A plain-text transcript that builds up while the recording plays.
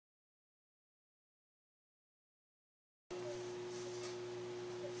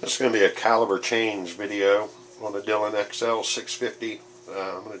This is going to be a caliber change video on the Dillon XL 650.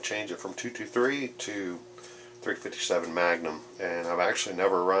 I'm going to change it from 223 to 357 Magnum, and I've actually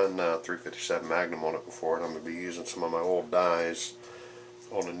never run 357 Magnum on it before, and I'm going to be using some of my old dies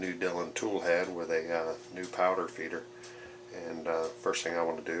on a new Dillon tool head with a new powder feeder. And first thing I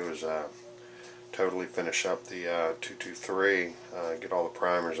want to do is totally finish up the 223, get all the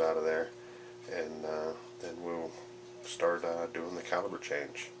primers out of there, and then we'll start doing the caliber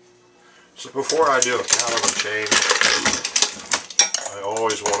change. So before I do a caliber change, I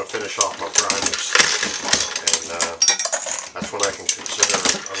always want to finish off my primers, and that's when I can consider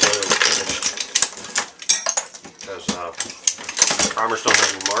a load finished, because primers don't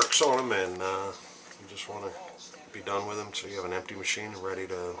have any marks on them, and you just want to be done with them so you have an empty machine and ready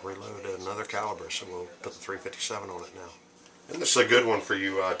to reload another caliber. So we'll put the 357 on it now. And this is a good one for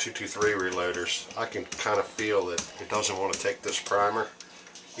you 223 reloaders. I can kind of feel that it doesn't want to take this primer,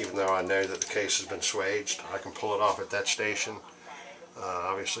 even though I know that the case has been swaged. I can pull it off at that station.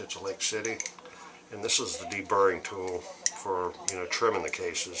 Obviously it's a Lake City, and this is the deburring tool for trimming the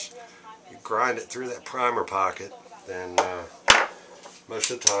cases. You grind it through that primer pocket, then most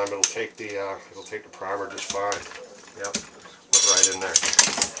of the time it'll take the primer just fine. Yep, went right in there.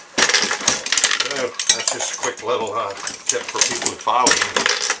 So that's just a quick little tip for people who follow me,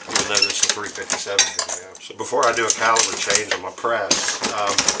 even though this is a 357 video. So before I do a caliber change on my press,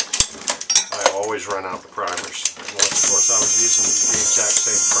 I always run out the primers. And of course I was using the exact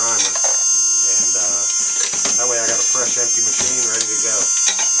same primer, and that way I got a fresh empty machine ready to go.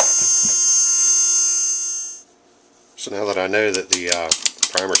 So now that I know that the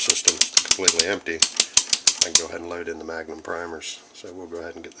primer system is completely empty, I can go ahead and load in the Magnum primers. So we'll go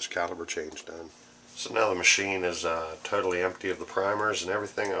ahead and get this caliber change done. So now the machine is totally empty of the primers and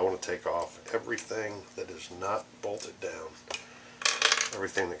everything. I want to take off everything that is not bolted down.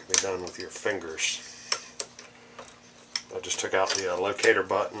 Everything that can be done with your fingers. I just took out the locator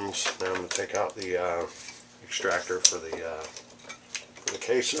buttons. Now I'm going to take out the extractor for the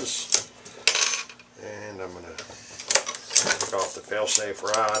cases. And I'm going to take off the fail-safe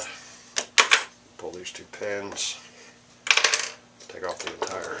rod. Pull these two pins. Take off the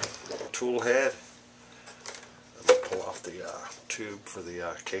entire tool head. I'm going to pull off the tube for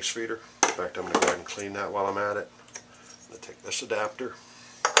the case feeder. In fact, I'm going to go ahead and clean that while I'm at it. I'm going to take this adapter,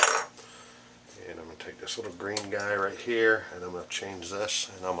 and I'm going to take this little green guy right here, and I'm going to change this,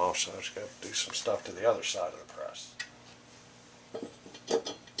 and I'm also just going to do some stuff to the other side of the press.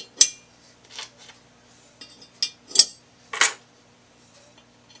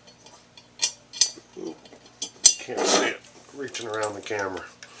 Ooh, can't see it. Reaching around the camera.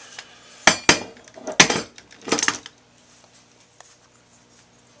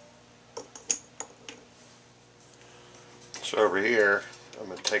 So over here, I'm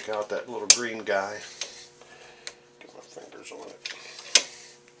going to take out that little green guy. Get my fingers on it.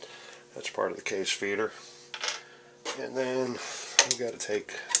 That's part of the case feeder. And then we've got to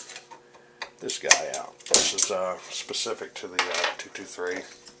take this guy out. This is specific to the 223.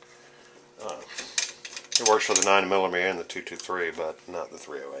 It works for the 9mm and the 223, but not the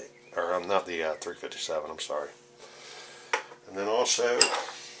 308, or not the 357. I'm sorry. And then also,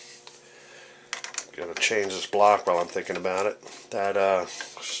 got to change this block while I'm thinking about it. That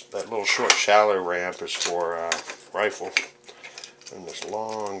little short shallow ramp is for rifle, and this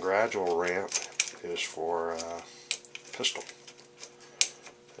long gradual ramp is for pistol.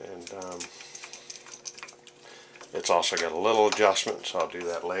 And it's also got a little adjustment, so I'll do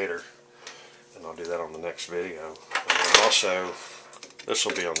that later. And I'll do that on the next video. And then also, this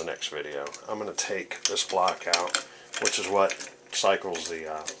will be on the next video. I'm going to take this block out, which is what cycles the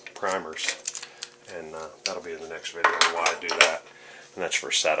primers. And that'll be in the next video why I do that. And that's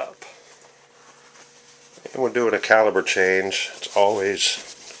for setup. And when doing a caliber change, it's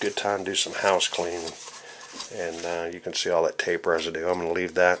always a good time to do some house cleaning. And you can see all that tape residue. I'm going to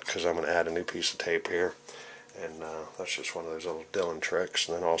leave that because I'm going to add a new piece of tape here. And that's just one of those little Dillon tricks.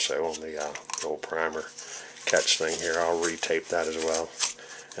 And then also on the old primer catch thing here, I'll retape that as well.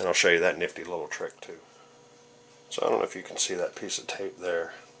 And I'll show you that nifty little trick too. So I don't know if you can see that piece of tape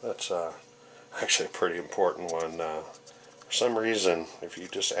there. That's actually a pretty important one. For some reason, if you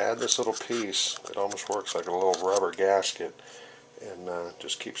just add this little piece, it almost works like a little rubber gasket, and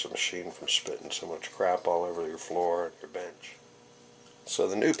just keeps the machine from spitting so much crap all over your floor and your bench. So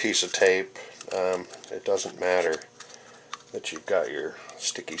the new piece of tape, it doesn't matter that you've got your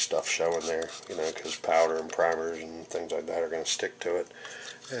sticky stuff showing there, because powder and primers and things like that are going to stick to it.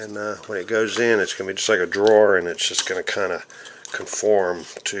 And when it goes in, it's going to be just like a drawer, and it's just going to kind of conform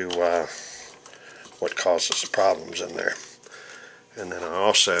to what causes the problems in there. And then I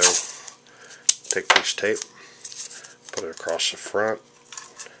also take a piece of tape, put it across the front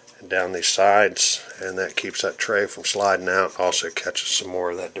and down these sides, and that keeps that tray from sliding out. Also catches some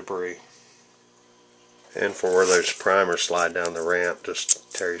more of that debris. And for where those primers slide down the ramp,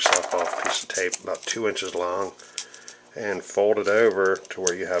 just tear yourself off a piece of tape about 2 inches long and fold it over to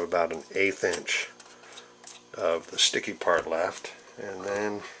where you have about an 1/8 inch of the sticky part left, and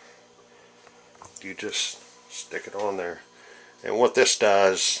then you just stick it on there. And what this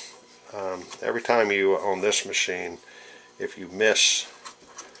does, every time you on this machine, if you miss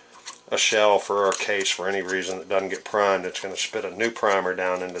a shelf or a case for any reason that doesn't get primed, it's going to spit a new primer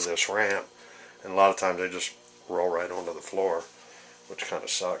down into this ramp, and a lot of times they just roll right onto the floor, which kind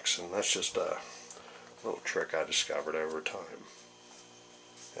of sucks. And that's just a little trick I discovered over time.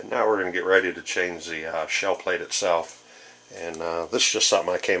 And now we're going to get ready to change the shell plate itself. And this is just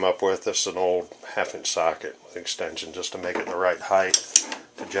something I came up with. This is an old 1/2 inch socket with extension just to make it the right height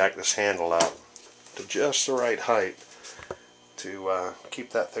to jack this handle up to just the right height to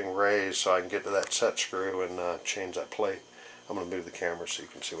keep that thing raised so I can get to that set screw and change that plate. I'm going to move the camera so you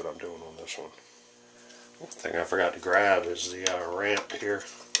can see what I'm doing on this one. One thing I forgot to grab is the ramp here,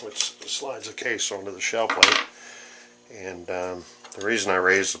 which slides the case onto the shell plate. And the reason I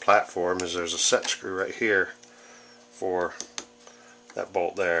raised the platform is there's a set screw right here for that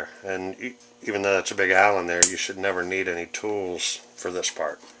bolt there. And even though it's a big Allen there, you should never need any tools for this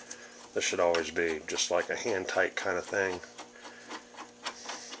part. This should always be just like a hand tight kind of thing.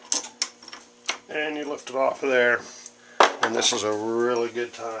 And you lift it off of there, and this is a really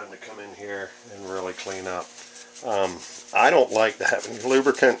good time to come in here and really clean up. I don't like to have any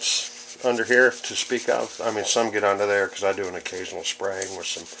lubricants under here to speak of. I mean, some get under there because I do an occasional spraying with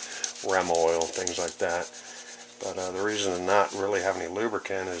some Rem oil, things like that. But the reason to not really have any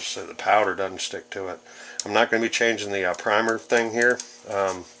lubricant is that the powder doesn't stick to it. I'm not going to be changing the primer thing here.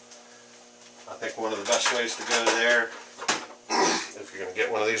 I think one of the best ways to go there, if you're going to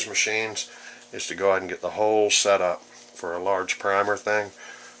get one of these machines, is to go ahead and get the whole setup for a large primer thing.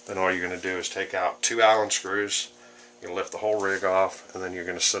 Then all you're going to do is take out 2 Allen screws, you lift the whole rig off, and then you're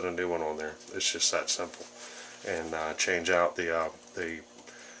going to set a new one on there. It's just that simple. And change out the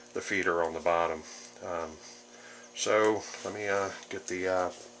feeder on the bottom. So let me get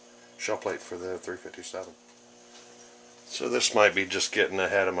the shell plate for the 357. So this might be just getting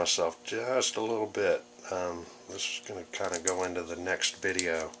ahead of myself just a little bit. This is going to kind of go into the next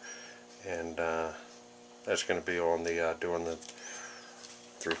video, and that's going to be on the doing the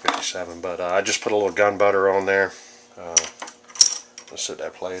 357. But I just put a little gun butter on there. Let's set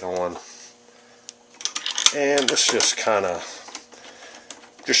that plate on, and this just kind of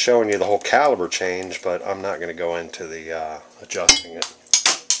just showing you the whole caliber change, but I'm not going to go into the adjusting it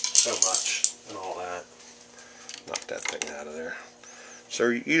so much and all that. Knock that thing out of there. So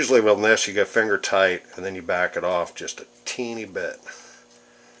usually with this you go finger tight and then you back it off just a teeny bit,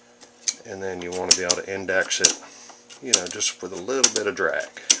 and then you want to be able to index it, you know, just with a little bit of drag.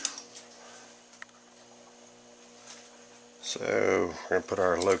 So we're going to put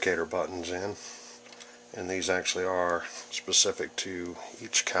our locator buttons in, and these actually are specific to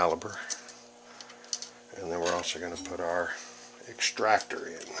each caliber. And then we're also going to put our extractor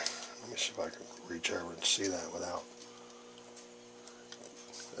in. Let me see if I can reach over and see that without,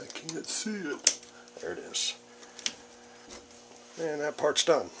 I can't see it. There it is. And that part's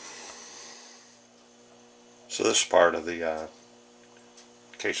done. So this is part of the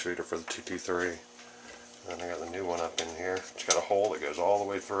case feeder for the 223. And I got the new one up in here. It's got a hole that goes all the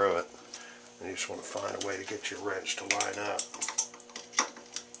way through it. And you just want to find a way to get your wrench to line up.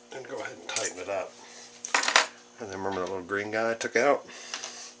 And go ahead and tighten it up. And then remember that little green guy I took out?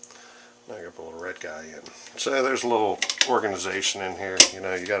 Now I got the little red guy in. So there's a little organization in here. You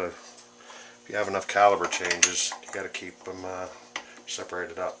know, you gotta, if you have enough caliber changes, you gotta keep them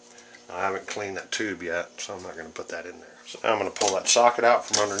separated up. Now, I haven't cleaned that tube yet, so I'm not going to put that in there. So now I'm going to pull that socket out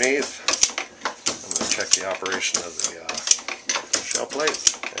from underneath. I'm going to check the operation of the shell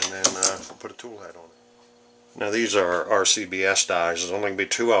plate, and then I'll put a tool head on it. Now these are RCBS dies. There's only going to be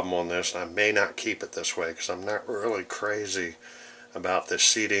 2 of them on this, and I may not keep it this way because I'm not really crazy about this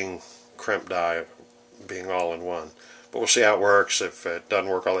seating crimp die being all in one. But we'll see how it works. If it doesn't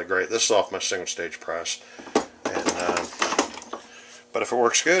work all that great, this is off my single stage press. And but if it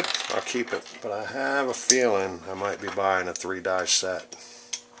works good, I'll keep it. But I have a feeling I might be buying a 3 die set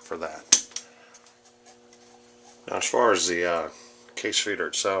for that. Now as far as the case feeder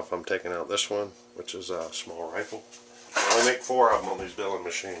itself, I'm taking out this one, which is a small rifle. I only make 4 of them on these Dillon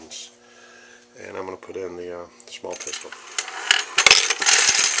machines. And I'm going to put in the small pistol.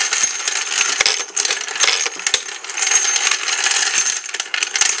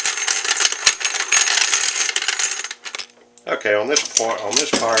 Okay, on this part,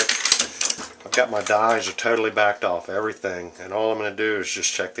 I've got my dies are totally backed off everything, and all I'm going to do is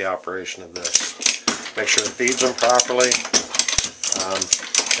just check the operation of this. Make sure it feeds them properly,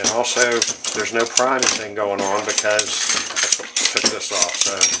 and also there's no priming thing going on because I took this off,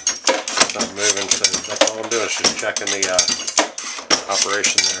 so it's not moving. So that's all I'm doing is just checking the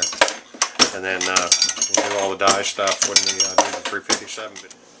operation there, and then we'll do all the die stuff when we do the 357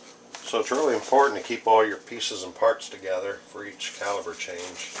 video. So it's really important to keep all your pieces and parts together for each caliber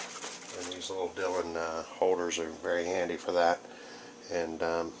change, and these little Dillon holders are very handy for that. And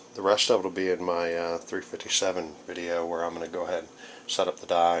the rest of it will be in my 357 video, where I'm going to go ahead and set up the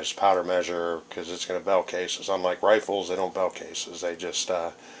dies, powder measure, because it's going to bell cases. Unlike rifles, they don't bell cases. They just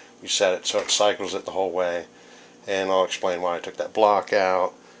you set it so it cycles it the whole way. And I'll explain why I took that block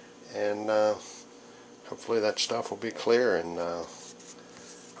out, and hopefully that stuff will be clear, and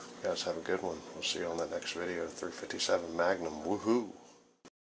you guys have a good one. We'll see you on that next video. 357 Magnum. Woohoo!